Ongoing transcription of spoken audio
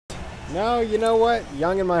No, you know what?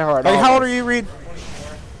 Young in my heart. Hey, how old are you, Reed?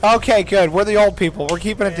 Okay, good. We're the old people. We're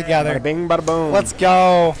keeping it together. Bada bing, bada boom. Let's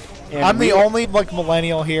go. And I'm the only like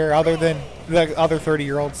millennial here, other than the other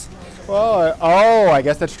 30-year-olds. Well, oh, I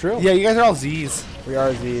guess that's true. Yeah, you guys are all Z's. We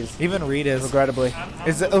are Z's. Even Reed is. Regrettably.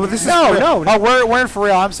 Is it, oh, this is No, for no. Oh, we're in for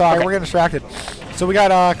real. I'm sorry. Okay. We're getting distracted. So we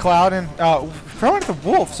got Cloud and throwing the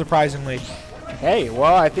Wolf, surprisingly. Hey,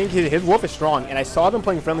 well, I think his Wolf is strong, and I saw them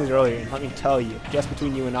playing friendlies earlier, and let me tell you, just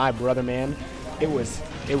between you and I, brother man, it was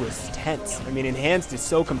tense. I mean, Enhanced is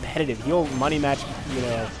so competitive. He'll money match, you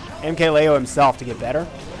know, MKLeo himself to get better,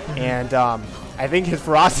 and I think his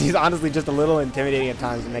ferocity is honestly just a little intimidating at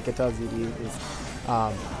times, and I can tell ZD is,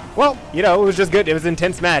 well, you know, it was just good. It was an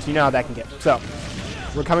intense match. You know how that can get. So,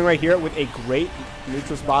 we're coming right here with a great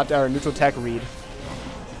neutral spot, or neutral tech read,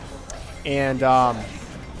 and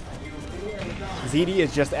ZD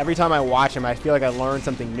is just, every time I watch him, I feel like I learn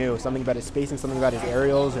something new, something about his spacing, something about his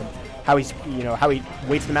aerials, and how he's, you know, how he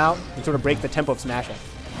waits them out and sort of break the tempo of smashing.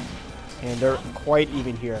 And they're quite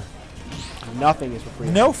even here. Nothing is for free.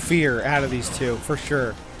 No fear out of these two, for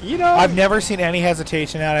sure. You know, I've never seen any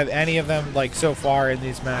hesitation out of any of them, like, so far in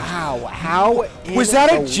these matches. Wow, how was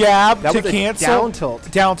that a jab that to was cancel? Down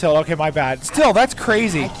tilt. Down tilt. Okay, my bad. Still, that's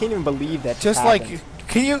crazy. I can't even believe that. Just happened. like,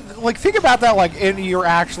 can you like think about that? Like, you're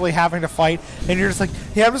actually having to fight, and you're just like,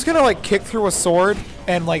 yeah, I'm just gonna like kick through a sword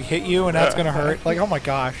and like hit you, and that's gonna hurt. Like, oh my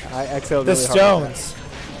gosh. I exhaled the really stones.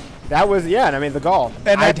 Hard. That was, yeah, and I mean the gall.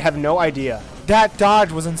 And I have no idea. That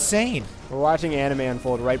dodge was insane. We're watching anime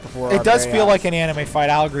unfold right before. It does feel like an anime fight.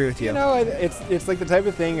 I'll agree with you. You know, it's like the type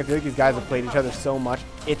of thing. I feel like these guys have played each other so much.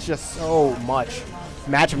 It's just so much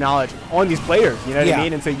match of knowledge on these players. You know what I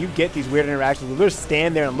mean? And so you get these weird interactions. We'll just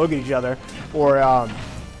stand there and look at each other, or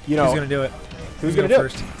you know, who's gonna do it? Who's gonna do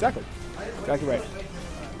first? It? Exactly right.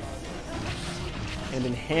 And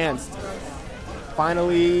Enhanced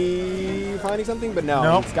finally finding something, but no,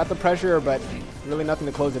 nope. It's got the pressure, but really nothing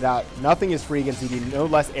to close it out. Nothing is free against ED. No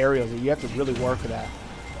less aerials. You have to really work for that.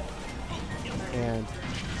 And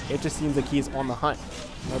it just seems like he's on the hunt.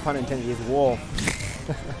 No pun intended. He's a wolf.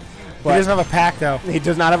 He doesn't have a pack though. He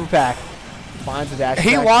does not have a pack. Finds a dash. He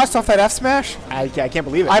attack. lost off that F smash. I can't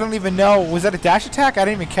believe it. I don't even know. Was that a dash attack? I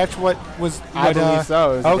didn't even catch what was. I believe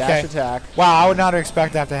so. It was a dash attack. Wow, I would not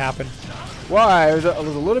expect that to happen. Well, it was a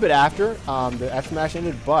little bit after the F smash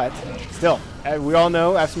ended, but still, we all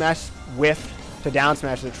know F smash with to down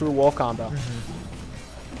smash is a true wolf combo.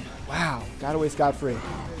 Wow, got away scot-free.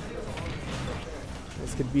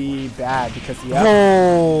 This could be bad because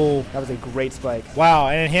Whoa. That was a great spike. Wow,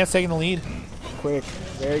 and Enhanced taking the lead. Quick,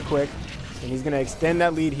 very quick. And he's going to extend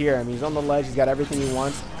that lead here. I mean, he's on the ledge. He's got everything he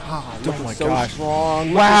wants. Oh my so gosh.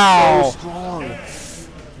 Strong. Wow. So strong.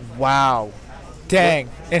 Wow. Dang.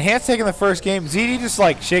 Enhanced taking the first game. ZD just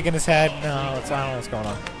like shaking his head. No, I don't know what's going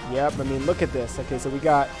on. Yep, I mean, look at this. Okay, so we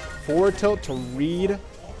got forward tilt to read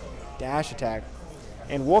dash attack.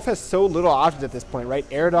 And Wolf has so little options at this point, right?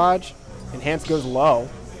 Air dodge, Enhanced goes low.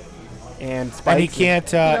 And spikes.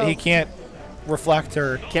 And he can't reflect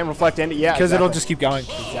or can't reflect into because it'll just keep going.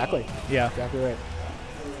 Exactly. Yeah. Exactly right.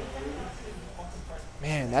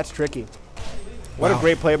 Man, that's tricky. What a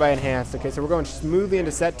great play by Enhanced. Okay, so we're going smoothly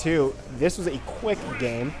into set 2. This was a quick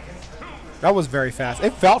game. That was very fast.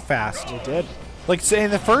 It felt fast. It did. Like, say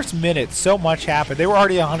in the first minute, so much happened. They were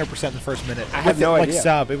already 100% in the first minute. I had no idea. Like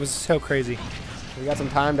sub, it was so crazy. We got some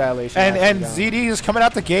time dilation. And ZD is coming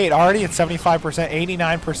out the gate already at 75%,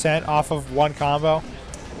 89% off of one combo.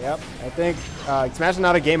 Yep, I think Smash is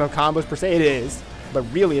not a game of combos per se. It is, but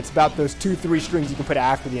really it's about those 2-3 strings you can put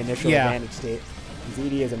after the initial advantage state.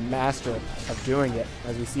 ZD is a master of doing it,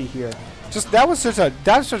 as we see here. That was such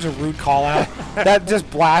a rude call out. That just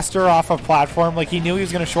blaster off a platform, like he knew he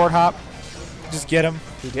was going to short hop. Just get him.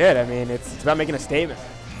 He did. I mean, it's about making a statement.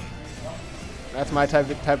 That's my type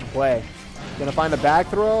of play. Gonna find the back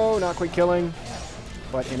throw, not quite killing,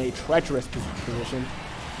 but in a treacherous position.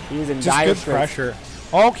 He's in dire good straits. Pressure.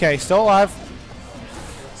 Okay, still alive.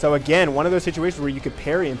 So again, one of those situations where you could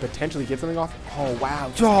parry and potentially get something off. Oh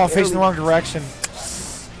wow! Oh, facing the wrong direction.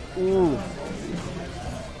 Ooh.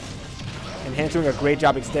 Enhanced doing a great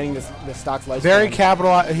job extending the stock's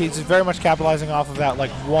lifespan. He's very much capitalizing off of that,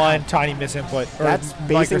 like one tiny misinput. That's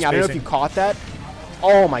basing. I don't know if you caught that.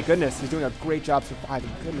 Oh my goodness, he's doing a great job surviving.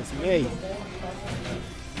 Goodness me.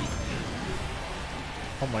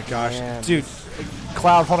 Oh my gosh, man. Dude,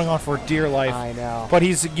 Cloud holding on for dear life. I know. But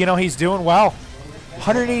he's doing well.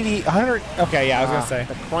 180, 100. Okay, yeah, I was gonna say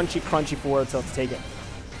the crunchy forward tilt to take it.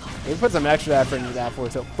 He put some extra effort into that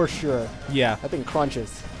forward tilt for sure. Yeah, that thing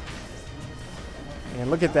crunches. And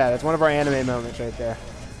look at that. That's one of our anime moments right there,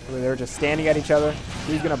 where they were just standing at each other.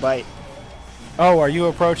 Who's gonna bite? Oh, are you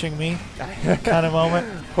approaching me? Kind of moment.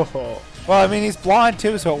 Well, I mean, he's blonde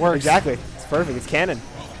too, so it works. Exactly. It's perfect. It's canon.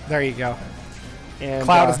 There you go. And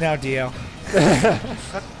Cloud is now Dio.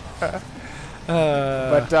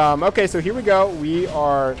 But okay, so here we go. We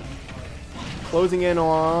are closing in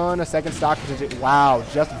on a second stock. Wow,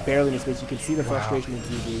 just barely in space. You can see the frustration in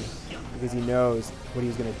TV because he knows what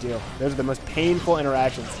he's going to do. Those are the most painful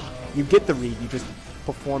interactions. You get the read, you just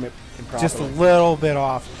perform it improperly. Just a little bit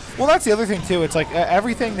off. Well, that's the other thing too. It's like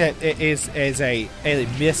everything that is a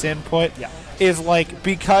misinput is like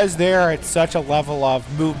because they're at such a level of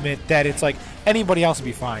movement that it's like anybody else would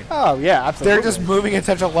be fine. Oh yeah, absolutely. They're just moving at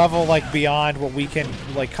such a level like beyond what we can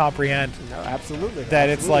like comprehend. No, absolutely. That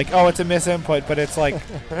it's like, oh, it's a misinput, but it's like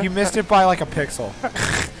you missed it by like a pixel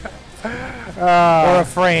or a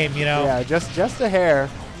frame, you know? Yeah, just a hair,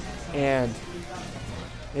 and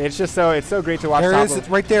it's just it's so great to watch. There it is,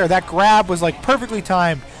 right there. That grab was like perfectly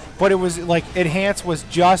timed, but it was like Enhance was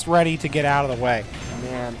just ready to get out of the way.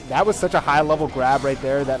 Man, that was such a high level grab right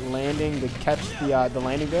there. That landing to catch the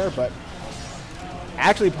landing there, but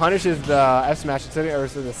actually punishes the F smash or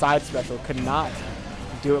the side special. Could not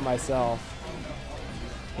do it myself.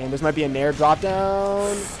 And this might be a nair drop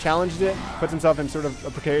down. Challenged it. Puts himself in sort of a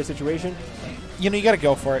precarious situation. You know, you got to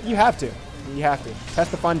go for it. You have to. You have to.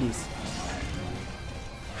 Test the fundies.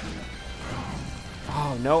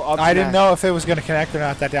 Oh, no up I didn't know if it was going to connect or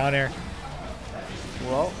not, that down air.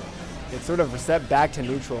 Well, it's sort of reset back to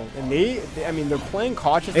neutral. And I mean, they're playing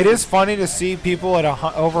cautiously. It is funny to see people at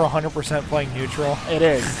over 100% playing neutral. It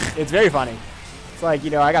is. It's very funny. It's like, you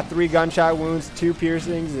know, I got 3 gunshot wounds, 2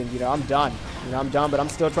 piercings, and, you know, I'm done. You know, I'm done, but I'm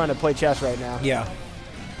still trying to play chess right now. Yeah.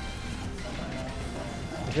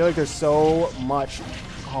 I feel like there's so much.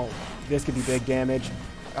 Oh, this could be big damage.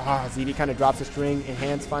 ZD kind of drops the string.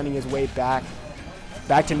 Enhance finding his way back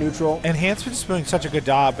to neutral. Enhance was just doing such a good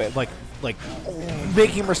job at like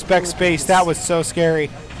making respect space. That was so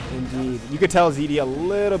scary. Indeed. You could tell ZD a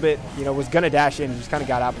little bit, you know, was going to dash in and just kind of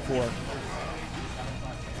got out before.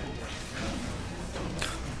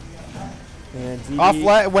 And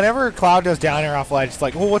ZD, whenever Cloud does down air off ledge, it's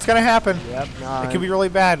like, well, what's going to happen? Yep. It could be really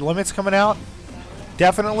bad. Limits coming out.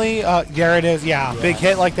 Definitely. There it is. Yeah. Big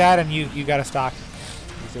hit like that, and you got to stock.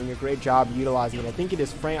 He's doing a great job utilizing it. I think it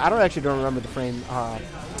is frame. I don't remember the frame.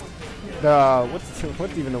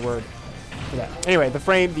 What's even the word for that? Anyway, the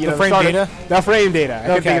frame. The frame data. The frame data. I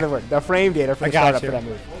couldn't think of the word. The frame data for the startup for that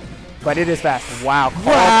move. But it is fast. Wow.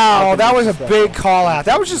 Wow, that was a big call out.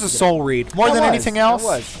 That was just a soul read more than anything else. It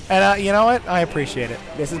was. And you know what? I appreciate it.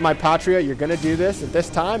 This is my Patria. You're gonna do this at this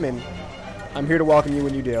time, and I'm here to welcome you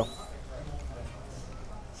when you do.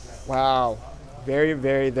 Wow. Very,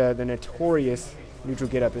 very the notorious neutral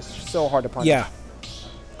get up is so hard to punish. Yeah.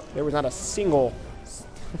 There was not a single.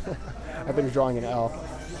 I've been drawing an L.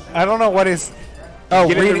 I don't know what is. Oh,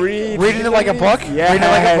 reading it like a book? Yeah. Reading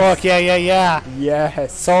it like a book. Yeah.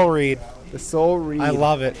 Yes. Soul read. The soul read. I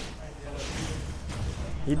love it.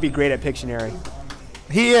 He'd be great at Pictionary.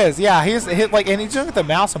 He is. Yeah. He's hit like, and he's doing it with the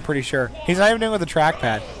mouse. I'm pretty sure. He's not even doing it with the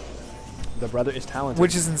trackpad. The brother is talented.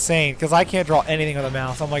 Which is insane because I can't draw anything with a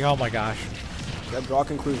mouse. I'm like, oh my gosh. Gotta draw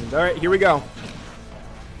conclusions. All right, here we go.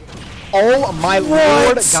 Oh my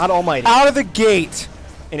Lord, God Almighty! Out of the gate.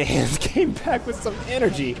 And Enhance came back with some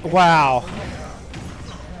energy. Wow.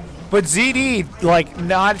 But ZD, like,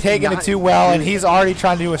 not taking it too well, and he's already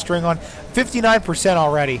trying to do a string on 59%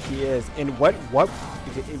 already. He is. And what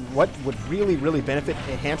would really benefit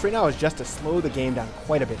Enhance right now is just to slow the game down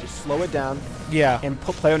quite a bit. Just slow it down. Yeah. And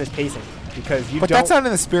play on his pacing. Because but that's not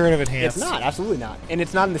in the spirit of Enhance. It's not. Absolutely not. And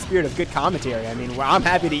it's not in the spirit of good commentary. I mean, I'm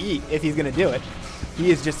happy to eat if he's going to do it.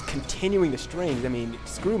 He is just continuing the strings. I mean,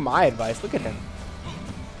 screw my advice. Look at him.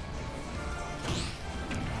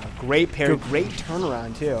 Great parry. Great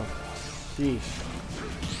turnaround, too. Sheesh.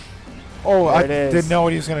 Oh, I didn't know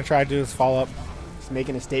what he was going to try to do is follow up. Just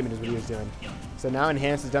making a statement is what he was doing. So now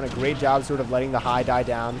Enhance has done a great job sort of letting the high die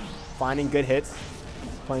down, finding good hits,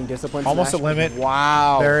 playing discipline. Almost a limit.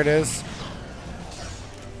 Wow. There it is.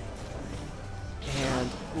 And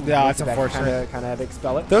yeah, it's unfortunate. Kind of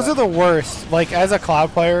expel it. Those are the worst. Like, as a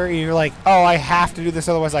Cloud player, you're like, oh, I have to do this,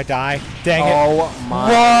 otherwise I die. Dang it. Oh,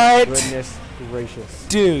 my goodness gracious.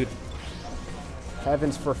 Dude.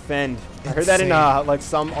 Heavens for Fend. I heard that in like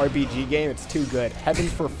some RPG game. It's too good.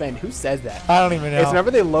 Heavens for Fend. Who says that? I don't even know. It's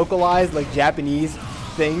whenever they localize like Japanese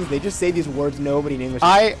things, they just say these words nobody in English.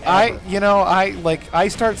 I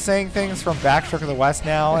start saying things from Backstroke of the West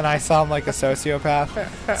now, and I sound like a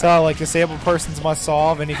sociopath. So like disabled persons must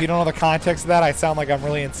solve, and if you don't know the context of that, I sound like I'm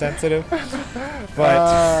really insensitive.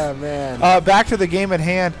 But man. Back to the game at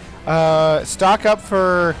hand. Stock up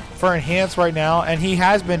for Enhance right now, and he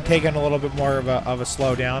has been taking a little bit more of a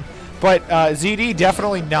slowdown. But ZD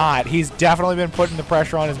definitely not. He's definitely been putting the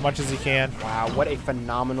pressure on as much as he can. Wow, what a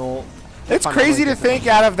phenomenal. It's crazy to think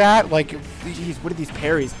out of that. Like, jeez, what are these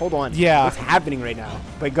parries? Hold on. Yeah. What's happening right now?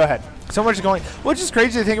 But go ahead. So much going. Which is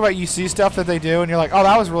crazy to think about. You see stuff that they do, and you're like, oh,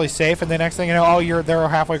 that was really safe. And the next thing you know, oh, they're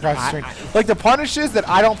halfway across the screen. Like the punishes that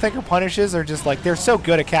I don't think are punishes are just like they're so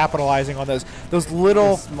good at capitalizing on those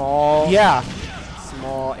little small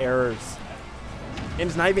small errors. And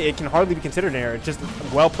it's not even. It can hardly be considered an error. It's just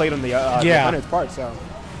well played on the opponent's part. So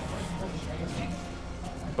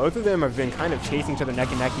both of them have been kind of chasing each other neck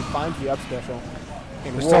and neck. He finds the up special.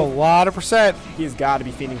 And there's still a lot of percent. He's got to be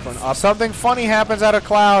feeding for an up. Something funny happens out of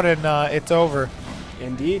Cloud, and it's over.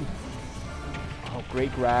 Indeed. Oh,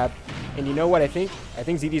 great grab. And you know what? I think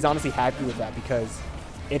ZD's honestly happy with that because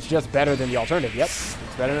it's just better than the alternative. Yep,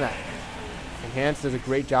 it's better than that. Enhanced does a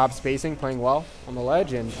great job spacing, playing well on the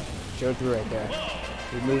ledge, and showed through right there.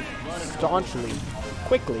 We move staunchly,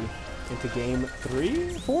 quickly into game 3,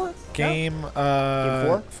 4? Game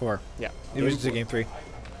 4? 4. Yeah. It was game 3.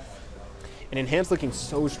 And Enhanced looking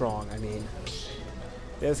so strong. I mean,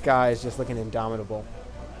 this guy is just looking indomitable.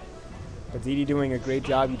 But ZD doing a great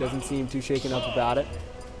job. He doesn't seem too shaken up about it.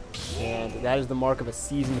 And that is the mark of a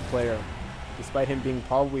seasoned player. Despite him being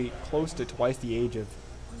probably close to twice the age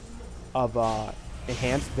of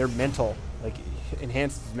Enhanced, their mental, like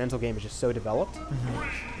Enhanced's mental game is just so developed.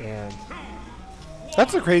 And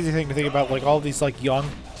that's a crazy thing to think about, like all these like young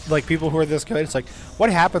people who are this good. It's like, what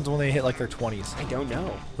happens when they hit like their 20s? I don't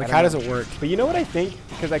know. Like, how does it work? But you know what I think?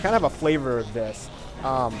 Because I kind of have a flavor of this.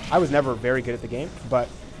 I was never very good at the game, but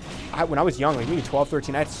when I was young, like maybe 12,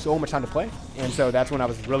 13, I had so much time to play. And so that's when I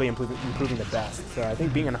was really improving the best. So I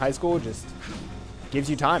think being in high school just gives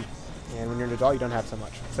you time. And when you're an adult, you don't have so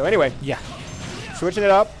much. So anyway. Yeah. Switching it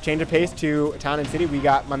up, change of pace to Town and City. We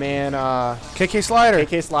got my man KK Slider.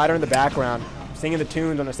 KK Slider in the background, singing the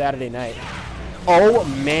tunes on a Saturday night. Oh,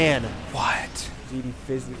 man. What? ZD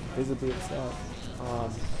visibly upset.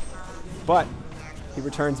 But he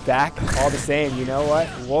returns back all the same. You know what?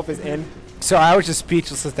 Wolf is in. So I was just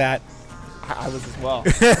speechless at that. I was as well.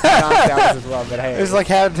 I was as well, but hey. It was like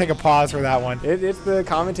having to take a pause for that one. It's the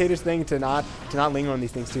commentator's thing to not linger on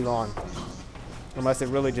these things too long. Unless it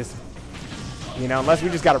really just, unless we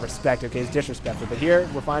just got to respect, okay, it's disrespectful. But here,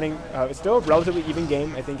 we're finding, it's still a relatively even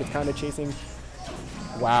game. I think it's kind of chasing.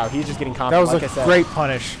 Wow, he's just getting confident. That was a great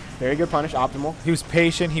punish. Very good punish, optimal. He was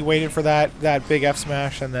patient. He waited for that big F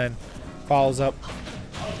smash and then follows up.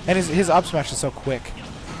 And his up smash is so quick.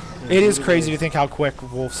 It is crazy to think how quick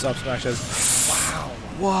Wolf's up smash is. Wow.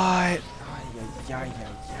 What?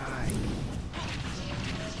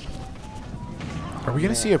 Are we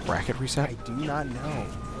going to see a bracket reset? I do not know.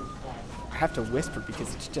 I have to whisper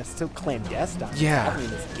because it's just so clandestine. Yeah. Happening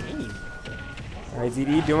in this game. All right,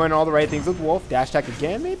 ZD doing all the right things with Wolf. Dash attack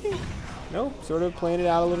again, maybe? No, sort of playing it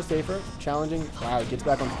out a little safer. Challenging. Wow, he gets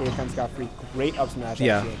back on stage, kind of scot-free. Great up smash.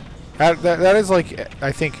 Yeah. That is, like,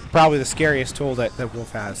 I think, probably the scariest tool that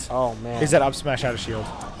Wolf has. Oh, man. Is that up smash out of shield.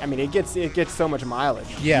 I mean, it gets so much mileage.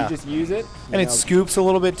 Yeah. You just use it. And it scoops a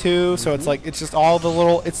little bit, too, so it's like, it's just all the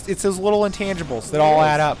little, it's those little intangibles that all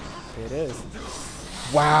add up. It is.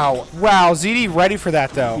 Wow. Wow, ZD ready for that,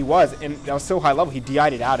 though. He was, and that was so high level, he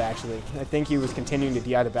DI'd it out, actually. I think he was continuing to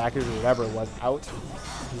DI the backers or whatever it was out.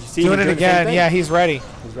 You see doing it again. Yeah, he's ready.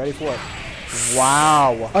 He's ready for it.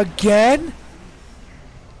 Wow. Again?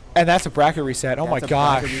 And that's a bracket reset. Oh, my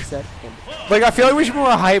gosh. Bracket reset. Like, I feel like we should be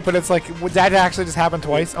more hype, but it's like, would that actually just happen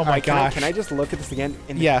twice? Oh, my gosh. Can I just look at this again?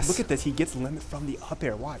 And yes. Look at this. He gets limit from the up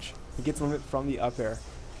air. Watch. He gets limit from the up air.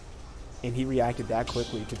 And he reacted that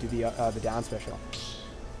quickly to do the down special.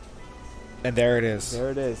 And there it is.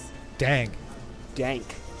 There it is. Dang. Dank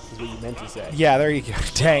is what you meant to say. Yeah, there you go.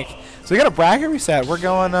 Dank. So we got a bracket reset. We're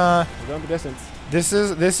going the distance. This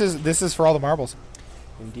is for all the marbles.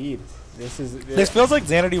 Indeed. This feels like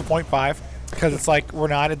Xanadu 0.5 because it's like we're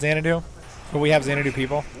not at Xanadu, but we have Xanadu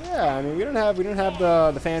people. Yeah, I mean we don't have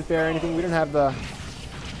the fanfare or anything. We don't have the.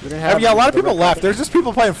 Yeah, a lot of people left. There's just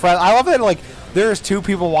people playing friendly. I love that like there's 2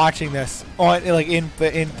 people watching this on like in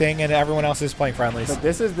thing, and everyone else is playing friendlies. But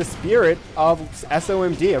this is the spirit of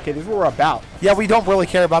SOMD. Okay, this is what we're about. Yeah, we don't really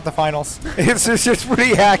care about the finals. It's just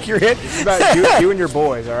pretty accurate. It's about you and your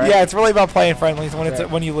boys, all right? Yeah, it's really about playing friendlies when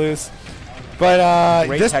when you lose. But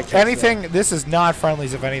this is not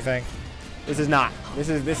friendlies, if anything. This is not. This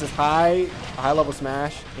is high level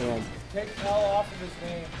smash and. Take L off of his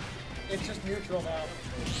name. It's just neutral now.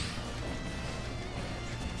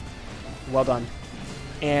 Well done.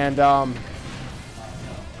 And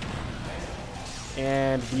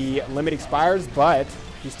the limit expires, but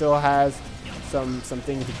He still has some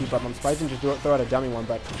things to keep up. I'm surprised he didn't just throw out a dummy one,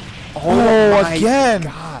 but oh my again!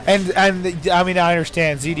 gosh. And I mean, I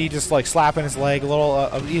understand ZD just like slapping his leg a little.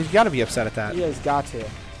 He's got to be upset at that. He has got to.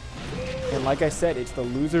 And like I said, it's the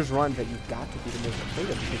loser's run that you've got to be the most afraid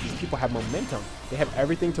of because these people have momentum. They have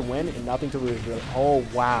everything to win and nothing to lose, really. Oh,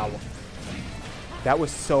 wow. That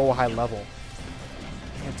was so high level.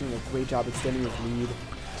 He's doing a great job extending his lead.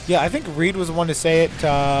 Yeah, I think Reed was the one to say it.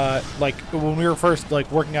 Like when we were first like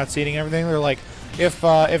working out seeding and everything, they're like, if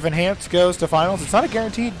Enhanced goes to finals, it's not a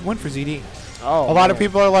guaranteed win for ZD. Oh, a lot of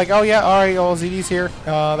people are like, oh yeah, all right, well ZD's here,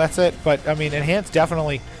 that's it. But I mean, Enhanced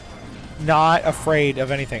definitely not afraid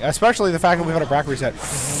of anything, especially the fact that we've had a bracket reset.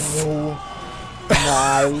 Oh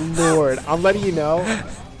my lord! I'm letting you know.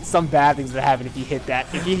 Some bad things would happen if you hit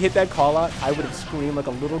that. If you hit that call out, I would have screamed like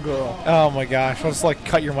a little girl. Oh my gosh! I'll just like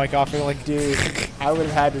cut your mic off and like, dude, I would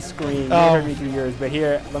have had to scream. You heard me through yours, but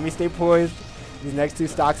here, let me stay poised. These next two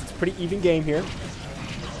stocks, it's a pretty even game here.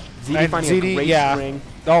 ZD finding a great string.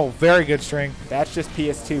 Oh, very good string. That's just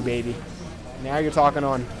PS2, baby. Now you're talking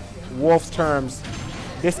on Wolf's terms.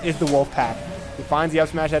 This is the Wolf pack. He finds the up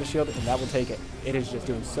smash out of shield, and that will take it. It is just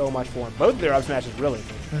doing so much for him. Both of their up smashes, really.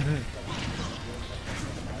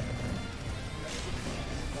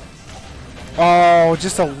 Oh,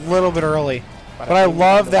 just a little bit early. But I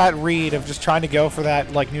love that read of just trying to go for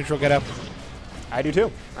that like neutral get up. I do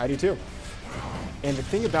too. I do too. And the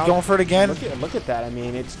thing about going for it again. Look at that. I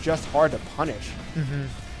mean, it's just hard to punish.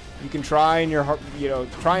 You can try in your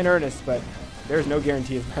try in earnest, but there's no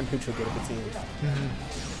guarantee of that neutral get up, it seems.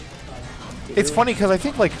 It's funny because I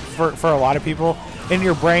think like for a lot of people in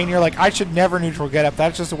your brain, you're like, I should never neutral get up.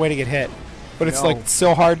 That's just a way to get hit. But it's like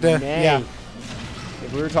so hard to yeah.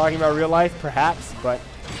 If we were talking about real life, perhaps, but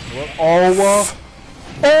oh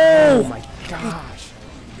my gosh!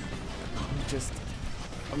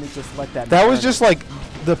 Let me just let that. That was just like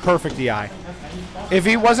the perfect DI. If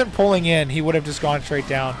he wasn't pulling in, he would have just gone straight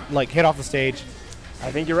down, like hit off the stage.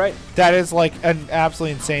 I think you're right. That is like an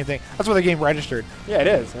absolutely insane thing. That's why the game registered. Yeah, it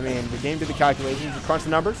is. I mean, the game did the calculations, you crunched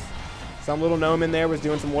the numbers. Some little gnome in there was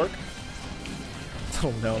doing some work.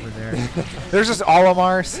 Little gnome in there. There's just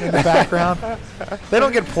Olimars in the background. They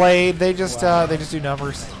don't get played. They just do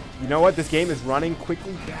numbers. You know what? This game is running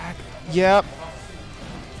quickly back. Yep.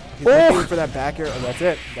 He's looking for that back air. Oh, that's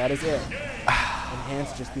it. That is it.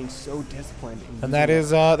 Enhanced just being so disciplined. And that is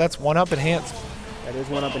that's one up Enhanced. That is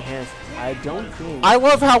one up Enhanced. I don't think. I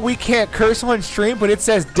love how we can't curse on stream, but it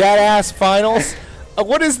says dead ass finals.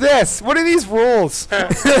 What is this? What are these rules?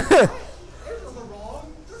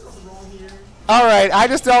 All right, I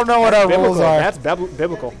just don't know what our rules are. That's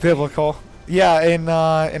biblical. Biblical. Yeah, in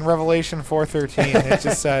Revelation 4:13, it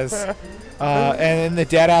just says, and in the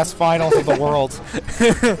dead ass finals of the world,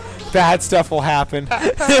 bad stuff will happen.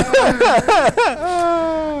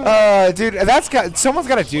 Dude, someone's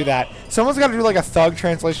got to do that. Someone's got to do like a thug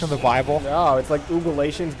translation of the Bible. No, it's like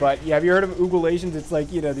Oogulations, but yeah, have you heard of Oogulations? It's like,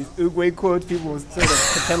 these Oogway quotes. People will sort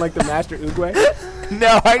of pretend like the master Oogway.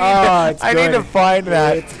 No, I need to find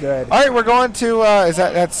that. It's good. All right, we're going to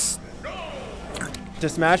that's to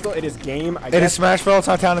Smashville. It is game. It is Smashville. It's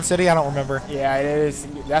not Town and City. I don't remember. Yeah, it is.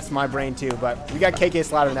 That's my brain too. But we got KK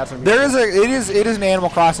Slaughter, and that's what it is an Animal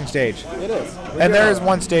Crossing stage. It is. And there is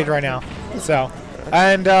one stage right now. So,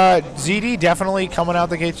 and ZD definitely coming out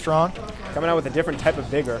the gate strong. Coming out with a different type of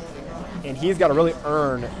vigor, and he's got to really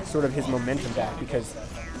earn sort of his momentum back because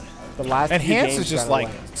the last Enhanced is just like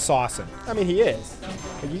saucing. I mean, he is.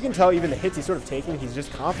 But you can tell even the hits he's sort of taking, he's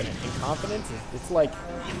just confident. And confidence, it's like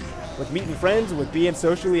with meeting friends, with being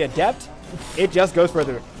socially adept, it just goes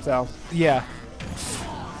further. So yeah.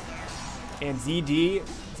 And ZD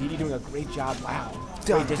doing a great job. Wow.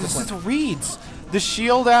 Dude, this is reads. The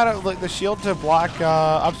shield the shield to block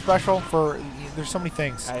up special for. There's so many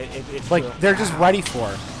things. It's like true. they're just ready for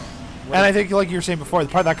it. And I think, like you were saying before, the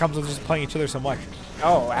part that comes with just playing each other so much.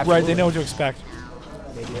 Oh, absolutely. Right, they know what to expect.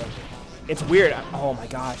 They do. It's weird. Oh my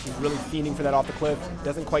gosh, he's really fiending for that off the cliff.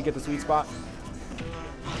 Doesn't quite get the sweet spot.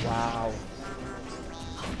 Wow.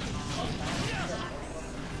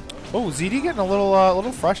 Oh, ZD getting a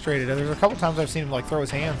little frustrated. There's a couple times I've seen him like throw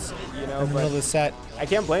his hands in the middle of the set. I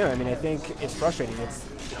can't blame him. I mean, I think it's frustrating. It's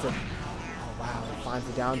a wow. Finds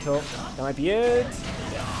the down tilt. That might be it.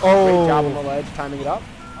 Oh, great job on the ledge, timing it up.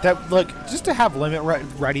 That look just to have limit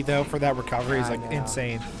ready though for that recovery is like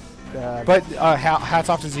insane. But hats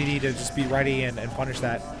off to ZD to just be ready and punish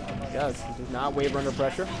that. He does. He does not waver under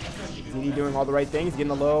pressure. ZD doing all the right things, getting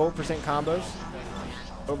the low percent combos.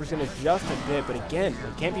 Overspin is just a bit, but again,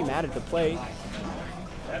 you can't be mad at the play.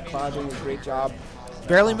 Cloud doing a great job.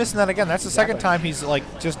 Barely missing that again. That's the second time he's like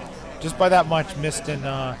just by that much missed in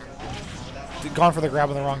gone for the grab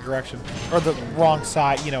in the wrong direction. Or the wrong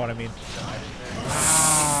side, you know what I mean.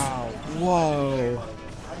 Wow. Whoa.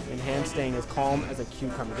 Enhanced staying as calm as a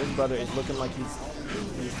cucumber. This brother is looking like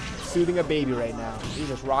he's soothing a baby right now. He's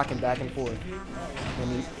just rocking back and forth.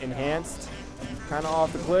 And Enhanced, kind of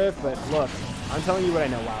off the cliff, but look, I'm telling you what I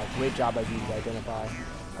know. Wow, great job by you to identify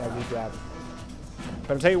that re-grab.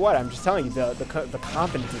 But I'll tell you what, I'm just telling you, the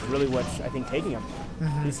confidence is really what's, I think, taking him.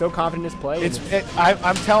 He's so confident in his play.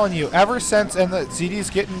 I'm telling you, ever since, and the ZD's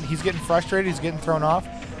he's getting frustrated, he's getting thrown off.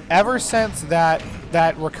 Ever since that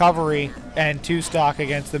recovery and 2-stock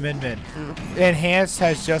against the Min-Min, Enhanced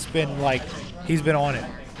has just been like, he's been on it.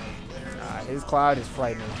 His cloud is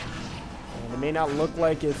frightening. And it may not look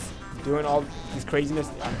like it's doing all this craziness.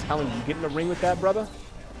 I'm telling you, you get in the ring with that, brother,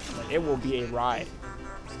 it will be a ride.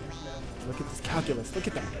 Look at this calculus. Look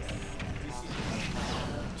at that.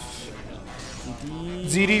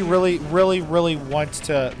 ZD really wants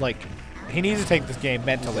to, like, he needs to take this game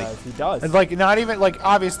mentally. He does. And, like, not even, like,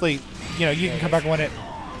 obviously, you know, you can come back and win it.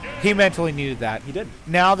 He mentally needed that. He did.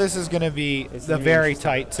 Now this is going to be a very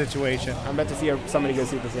tight situation. I'm about to see somebody go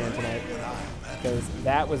Super Saiyan tonight. Because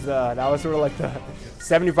that was sort of like the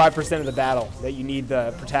 75% of the battle that you need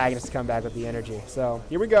the protagonist to come back with the energy. So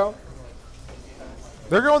here we go.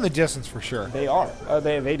 They're going the distance for sure. They are.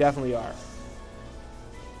 They definitely are.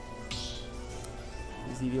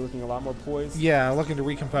 ZD looking a lot more poised. Yeah, looking to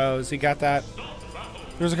recompose. He got that.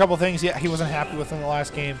 There's a couple things he wasn't happy with in the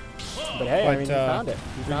last game. But hey, I mean, he found it.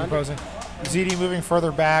 Recomposing. ZD moving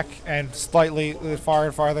further back and slightly far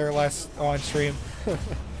and farther less on stream.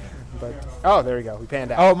 But oh, there we go. We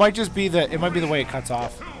panned out. Oh, it might be the way it cuts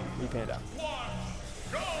off. We panned out.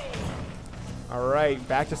 All right,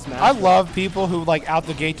 back to Smash. I love people who, like, out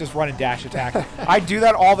the gate just run and dash attack. I do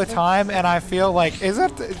that all the time, and I feel like,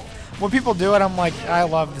 when people do it, I'm like, I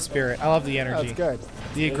love the spirit. I love the energy. That's good.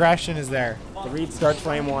 The aggression is there. The read starts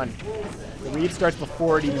frame 1. The read starts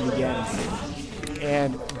before it even begins.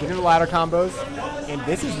 And get into ladder combos. And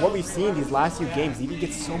this is what we've seen these last few games. ZD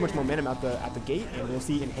gets so much momentum at the gate, and we'll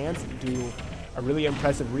see Enhanced do a really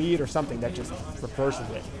impressive read or something that just reverses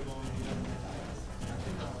it.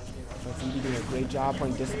 ZD doing a great job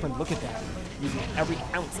playing discipline. Look at that. Using every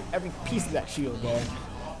ounce, every piece of that shield there.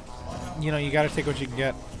 You know, you got to take what you can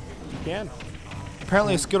get. You can.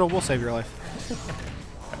 Apparently a Skittle will save your life.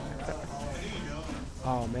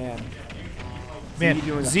 Oh, man. Man,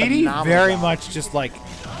 ZD very much just like,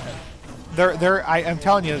 I'm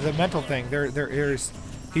telling you, the mental thing,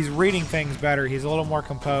 he's reading things better. He's a little more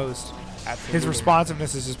composed. Absolutely. His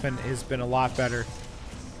responsiveness has been a lot better.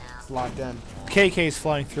 It's locked in. KK's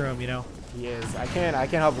flowing through him, you know. He is. I can't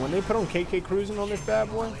help it. When they put on KK cruising on this bad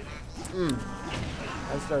boy,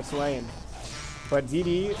 I start swaying. But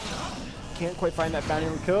ZD can't quite find that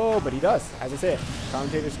founding kill, but he does. As I said,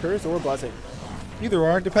 commentator's curse or blessing. Either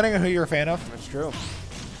or, depending on who you're a fan of. That's true.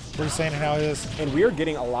 We're just saying how it is. And we are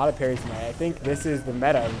getting a lot of parries tonight. I think this is the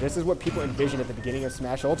meta. This is what people envisioned at the beginning of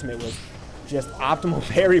Smash Ultimate was just optimal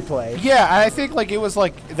parry play. Yeah, I think like it was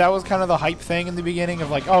like that was kind of the hype thing in the beginning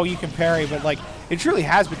of like, oh, you can parry, but like it truly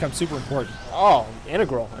has become super important. Oh,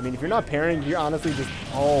 integral. I mean, if you're not parrying, you're honestly just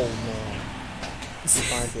man. He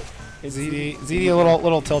finds it. ZD a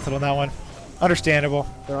little tilted on that one. Understandable.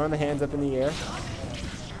 Throwing the hands up in the air.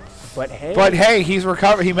 But hey, he's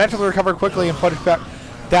recovered. He mentally recovered quickly and put it back.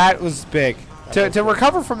 That was big. To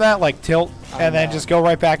recover from that like tilt and then just go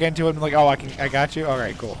right back into it and like, oh, I got you. All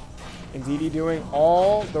right, cool. And ZD doing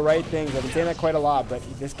all the right things. I've been saying that quite a lot, but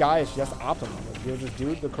this guy is just optimal. He'll just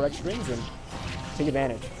do the correct strings and take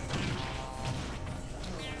advantage.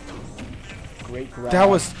 Great grab. That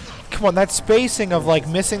was, come on, that spacing of like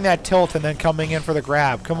missing that tilt and then coming in for the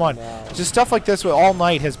grab. Come on. Just stuff like this with all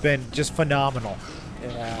night has been just phenomenal.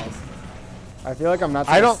 It has. I feel like I'm not.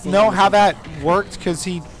 I don't know how that worked because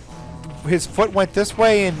his foot went this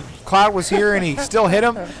way and Cloud was here and he still hit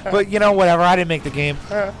him. But you know, whatever. I didn't make the game.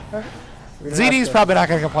 ZD's probably not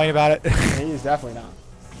going to complain about it. He's definitely not.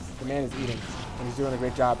 The man is eating, and he's doing a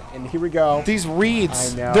great job. And here we go. These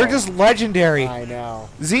reads, they're just legendary. I know.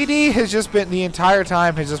 ZD has just been the entire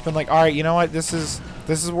time has just been like, all right, you know what? This is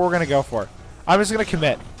what we're going to go for. I'm just going to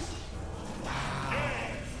commit.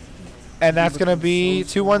 And that's going to be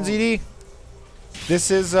 2-1 ZD.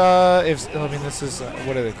 This is this is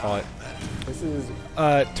what do they call it? This is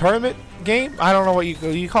tournament game. I don't know what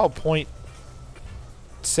you call a point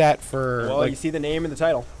set for. Well, like, you see the name in the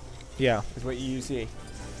title. Yeah, is what you see.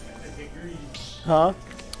 Huh?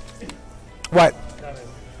 What?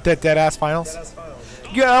 Dead ass finals.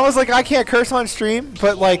 Yeah, I was like, I can't curse on stream,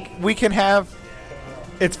 but like we can have.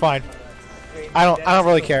 It's fine. I don't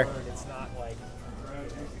really care. It's not like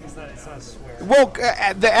it's not a swear. Well,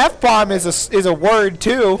 the F-bomb is a word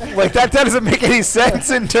too. Like that doesn't make any sense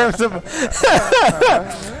in terms of.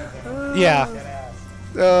 Yeah.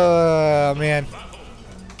 Man.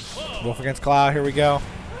 Wolf against Cloud. Here we go.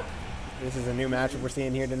 This is a new matchup we're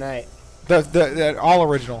seeing here tonight. The all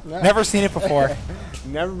original. Yeah. Never seen it before.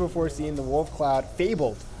 Never before seen the Wolf Cloud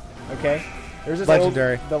fabled. Okay. There's this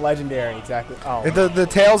Legendary. The legendary, exactly. Oh. The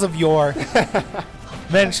tales of yore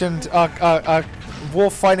mentioned a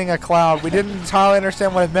wolf fighting a cloud. We didn't entirely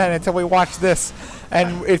understand what it meant until we watched this,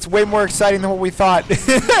 and it's way more exciting than what we thought.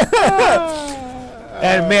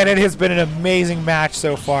 And man, it has been an amazing match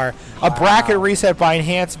so far. A bracket reset by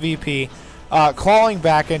Enhancedpv, clawing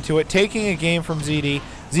back into it, taking a game from ZD.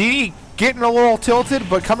 ZD getting a little tilted,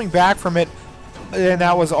 but coming back from it, and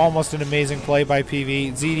that was almost an amazing play by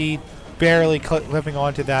PV. ZD barely clipping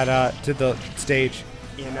onto that to the stage.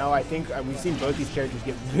 You know, I think we've seen both these characters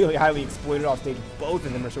get really highly exploited off stage. Both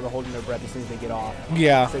of them are sort of holding their breath as soon as they get off.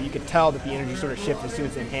 Yeah. So you could tell that the energy sort of shifted as soon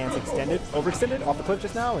as overextended off the cliff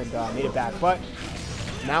just now and made it back. But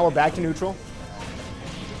now we're back to neutral.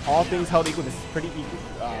 All things held equal. This is pretty equal.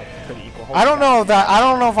 I don't know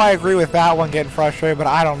if I agree with that one getting frustrated, but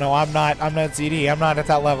I don't know. I'm not ZD. I'm not at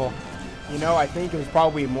that level. You know, I think it was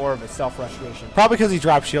probably more of a self-frustration. Probably because he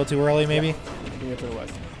dropped shield too early, maybe. Yeah, I think that's what it was.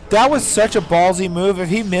 That was such a ballsy move. If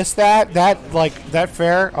he missed that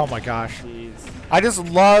fair, oh my gosh. Jeez. I just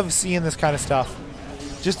love seeing this kind of stuff.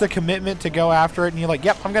 Just the commitment to go after it, and you're like,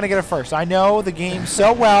 yep, I'm going to get it first. I know the game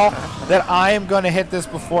so well that I am going to hit this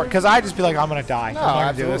before, because I just be like, I'm going to die. No, I'm not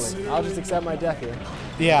absolutely. gonna do this. I'll just accept my death here.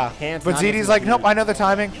 Yeah, but ZD's like, nope, I know the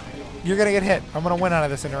timing. You're going to get hit. I'm going to win out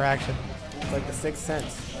of this interaction. It's like the Sixth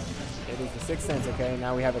Sense. It is the Sixth Sense, okay?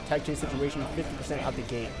 Now we have a tech chase situation, 50% out the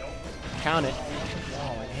game. Count it.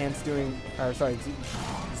 Oh,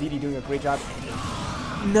 ZD doing a great job.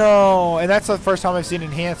 No, and that's the first time I've seen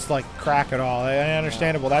Enhanced like crack at all.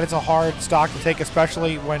 Understandable. That is a hard stock to take,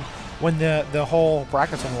 especially when the whole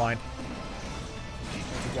bracket's on the line.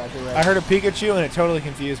 That's exactly right. I heard a Pikachu and it totally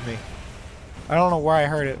confused me. I don't know where I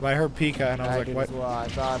heard it, but I heard Pika and I was like, what? Well. I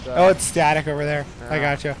thought, oh, it's static over there. I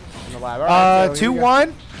gotcha. In the lab. All right, so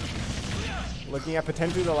 2-1. Looking at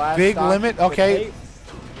potentially the last big stop limit. Okay.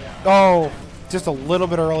 Oh, just a little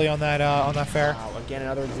bit early on that fair. Wow, again,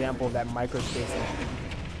 another example of that micro spacing.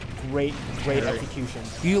 Great execution.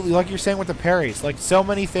 Like you're saying with the parries, like so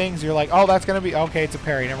many things, you're like, oh, that's gonna be okay. It's a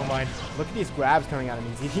parry. Never mind. Look at these grabs coming out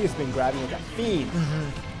of me. He has been grabbing like a fiend.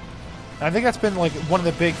 I think that's been like one of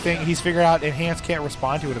the big things. He's figured out Enhanced can't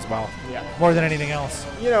respond to it as well. Yeah. More than anything else.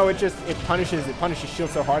 You know, it punishes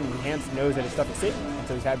shield so hard, and Enhanced knows that his stuff is safe, and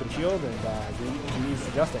so he's had the shield, and he needs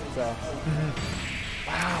to adjust it. So.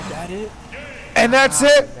 Wow, that it. And that's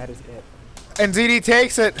it. That is it. And ZD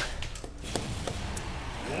takes it.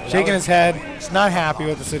 Shaking his head. He's not happy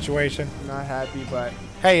with the situation. Not happy, but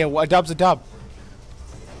hey, a dub's a dub.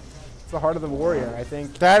 It's the heart of the warrior, I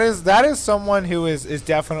think. That is someone who is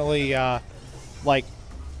definitely like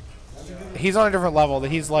he's on a different level.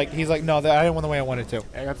 That he's like no, I didn't win the way I wanted to.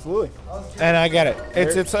 Absolutely. And I get it.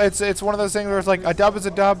 It's one of those things where it's like a dub is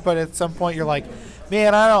a dub, but at some point you're like,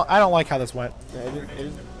 man, I don't like how this went. Yeah,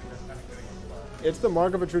 it's the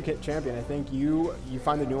mark of a true champion. I think you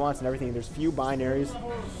find the nuance and everything. There's few binaries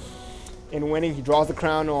in winning. He draws the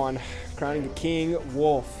crown on crowning the king,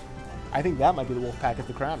 Wolf. I think that might be the Wolf Pack as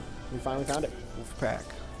the crown. We finally found it. Wolf Pack.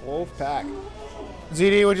 Wolf Pack.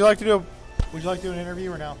 ZD, would you like to do an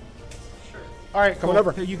interview or no? Sure. All right, coming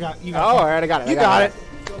over. You got. Oh, all right, I got it. You got it.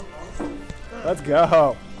 Let's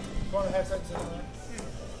go. There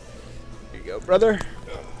you go, brother.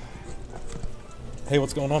 Hey,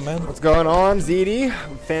 what's going on, man? What's going on, ZD?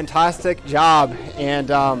 Fantastic job. And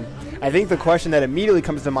I think the question that immediately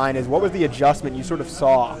comes to mind is, what was the adjustment you sort of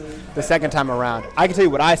saw the second time around? I can tell you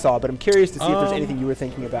what I saw, but I'm curious to see if there's anything you were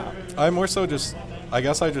thinking about. I more so I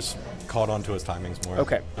guess I just caught on to his timings more.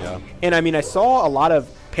 Okay. Yeah. And I mean, I saw a lot of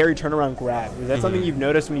parry turnaround grab. Is that something you've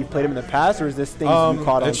noticed when you've played him in the past, or is this things you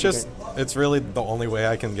caught on? It's really the only way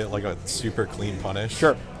I can get like a super clean punish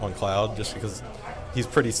on Cloud, just because he's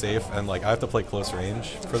pretty safe, and like I have to play close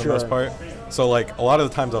range for the most part. So like a lot of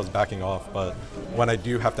the times I was backing off, but when I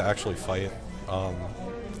do have to actually fight,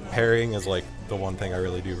 parrying is like the one thing I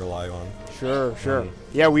really do rely on. Sure.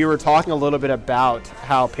 Yeah, we were talking a little bit about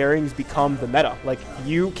how pairings become the meta. Like,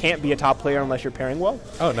 you can't be a top player unless you're pairing well.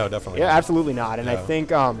 Oh, no, definitely Yeah, not. Absolutely not. And I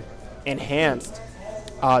think Enhanced,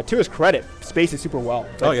 to his credit, spaces super well.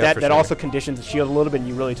 Like that also conditions the shield a little bit, and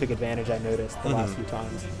you really took advantage, I noticed, the last few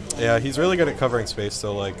times. Yeah, he's really good at covering space,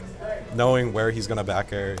 so like knowing where he's going to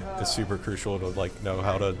back air is super crucial to like know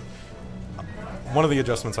how to. One of the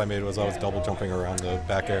adjustments I made was I was double jumping around the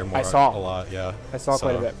back air more a lot. Yeah, I saw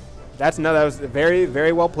quite a bit. that was very,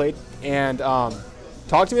 very well played. And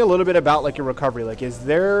talk to me a little bit about like your recovery. Like, is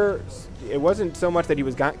there? It wasn't so much that he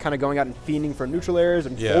was kind of going out and fiending for neutral airs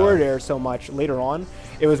and forward airs so much later on.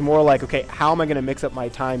 It was more like, okay, how am I going to mix up my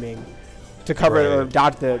timing to cover or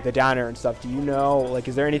dodge the down air and stuff? Do you know? Like,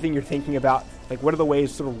 is there anything you're thinking about? Like, what are the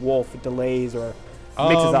ways sort of Wolf delays or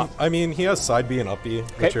mixes up? I mean, he has side B and up B,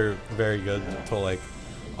 which are very good to like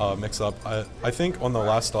mix up. I think on the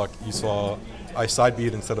last stock you saw I side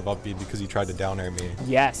B'd instead of up B because he tried to down air me.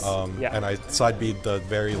 Yes. And I side B'd the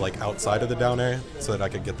very like outside of the down air so that I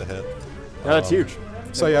could get the hit. No, that's huge.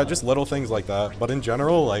 So yeah, just little things like that. But in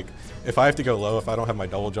general, like if I have to go low, if I don't have my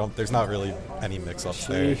double jump, there's not really any mix-ups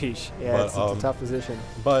there. Yeah, but, it's a tough position.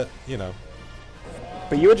 But you know.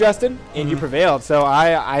 But you adjusted and you prevailed. So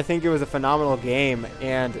I think it was a phenomenal game,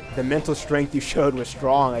 and the mental strength you showed was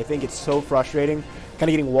strong. I think it's so frustrating, kind of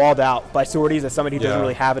getting walled out by sorties as somebody who doesn't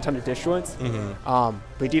really have a ton of disjoints.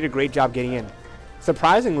 But he did a great job getting in.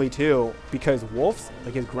 Surprisingly too, because Wolf's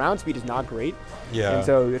like his ground speed is not great. Yeah. And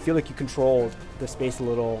so I feel like you controlled the space a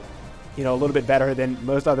little bit better than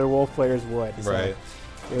most other Wolf players would. So right.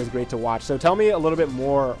 It was great to watch. So tell me a little bit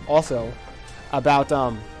more also about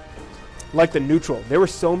like the neutral. There were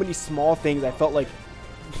so many small things I felt like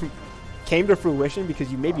came to fruition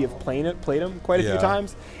because you maybe have played them quite a few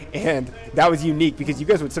times, and that was unique because you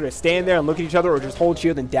guys would sort of stand there and look at each other or just hold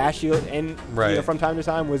shield and dash shield and from time to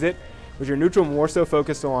time. Was your neutral more so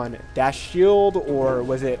focused on dash shield, or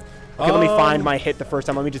was it, okay, let me find my hit the first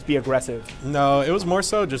time, let me just be aggressive? No, it was more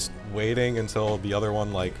so just waiting until the other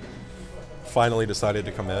one like finally decided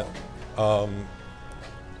to commit.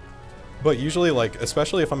 But usually, like,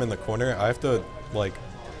 especially if I'm in the corner, I have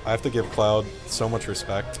to give Cloud so much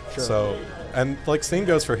respect. Sure. So, and like same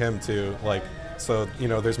goes for him too. Like, so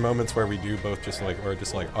there's moments where we do both just like, we're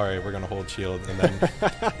just like, all right, we're gonna hold shield, and then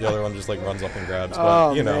the other one just like runs up and grabs.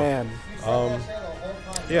 But man.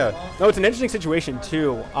 Yeah. No, it's an interesting situation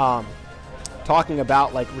too. Talking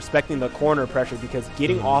about like respecting the corner pressure, because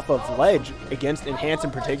getting off of ledge against Enhance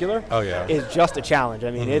in particular is just a challenge.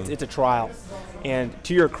 I mean, it's a trial. And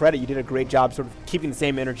to your credit, you did a great job sort of keeping the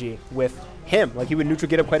same energy with him. Like, he would neutral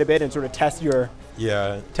get up quite a bit and sort of test your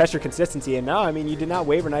consistency. And no, I mean, you did not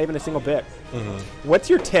waver, not even a single bit. What's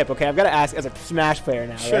your tip? Okay, I've got to ask as a Smash player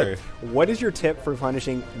now, right? What is your tip for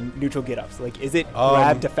punishing neutral get-ups? Like, is it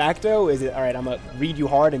grab de facto? Is it, all right, I'm going to read you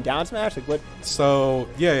hard and down smash? Like, what? So,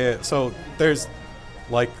 yeah. So there's,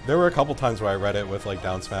 like, there were a couple times where I read it with, like,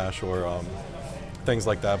 down smash or things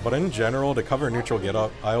like that. But in general, to cover neutral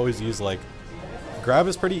get-up, I always use, like, grab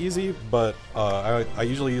is pretty easy, but I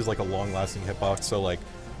usually use like a long-lasting hitbox, so like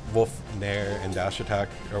Wolf, Nair, and dash attack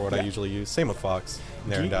are what I usually use. Same with Fox,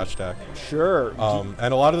 Nair and dash attack. Sure.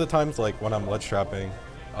 And a lot of the times, like when I'm ledge trapping,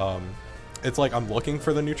 it's like I'm looking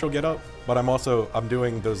for the neutral get up, but I'm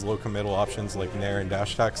doing those low committal options like Nair and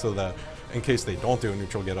dash attack, so that in case they don't do a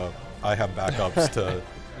neutral get up, I have backups to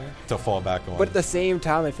fall back on. But at the same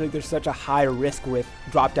time, I feel like there's such a high risk with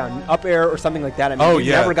drop down up air or something like that. I mean,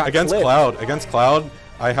 never got against clipped. Against Cloud,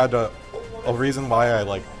 I had a reason why I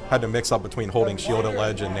like had to mix up between holding shield at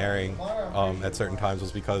ledge and nairing at certain times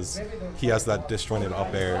was because he has that disjointed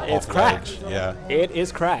up air. It's cracked. Ledge. Yeah, it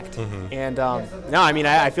is cracked. And no, I mean,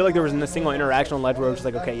 I feel like there wasn't a single interaction on ledge where it was just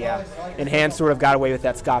like, okay, yeah, Enhanced sort of got away with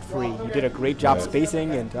that scot-free. You did a great job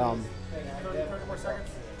spacing, and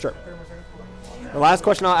sure. The last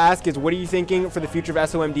question I'll ask is, what are you thinking for the future of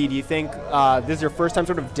SOMD? Do you think this is your first time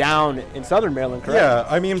sort of down in Southern Maryland, correct? Yeah,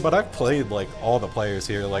 I mean, but I've played, like, all the players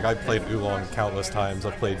here. Like, I've played Oolong countless times.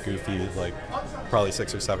 I've played Goofy, like, probably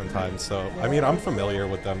 6 or 7 times. So, I mean, I'm familiar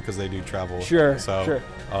with them because they do travel. Sure, so, sure.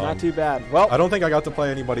 Not too bad. Well, I don't think I got to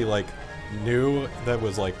play anybody, like, new that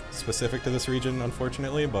was, like, specific to this region,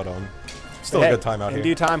 unfortunately, but still a good time out here. In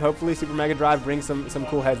due time, hopefully Super Mega Drive brings some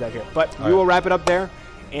cool heads out here. But we will wrap it up there.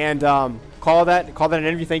 And call that an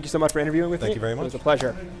interview. Thank you so much for interviewing with me. Thank you very much. It was a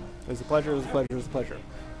pleasure. It was a pleasure. It was a pleasure. It was a pleasure.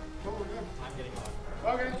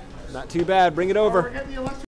 Not too bad. Bring it over.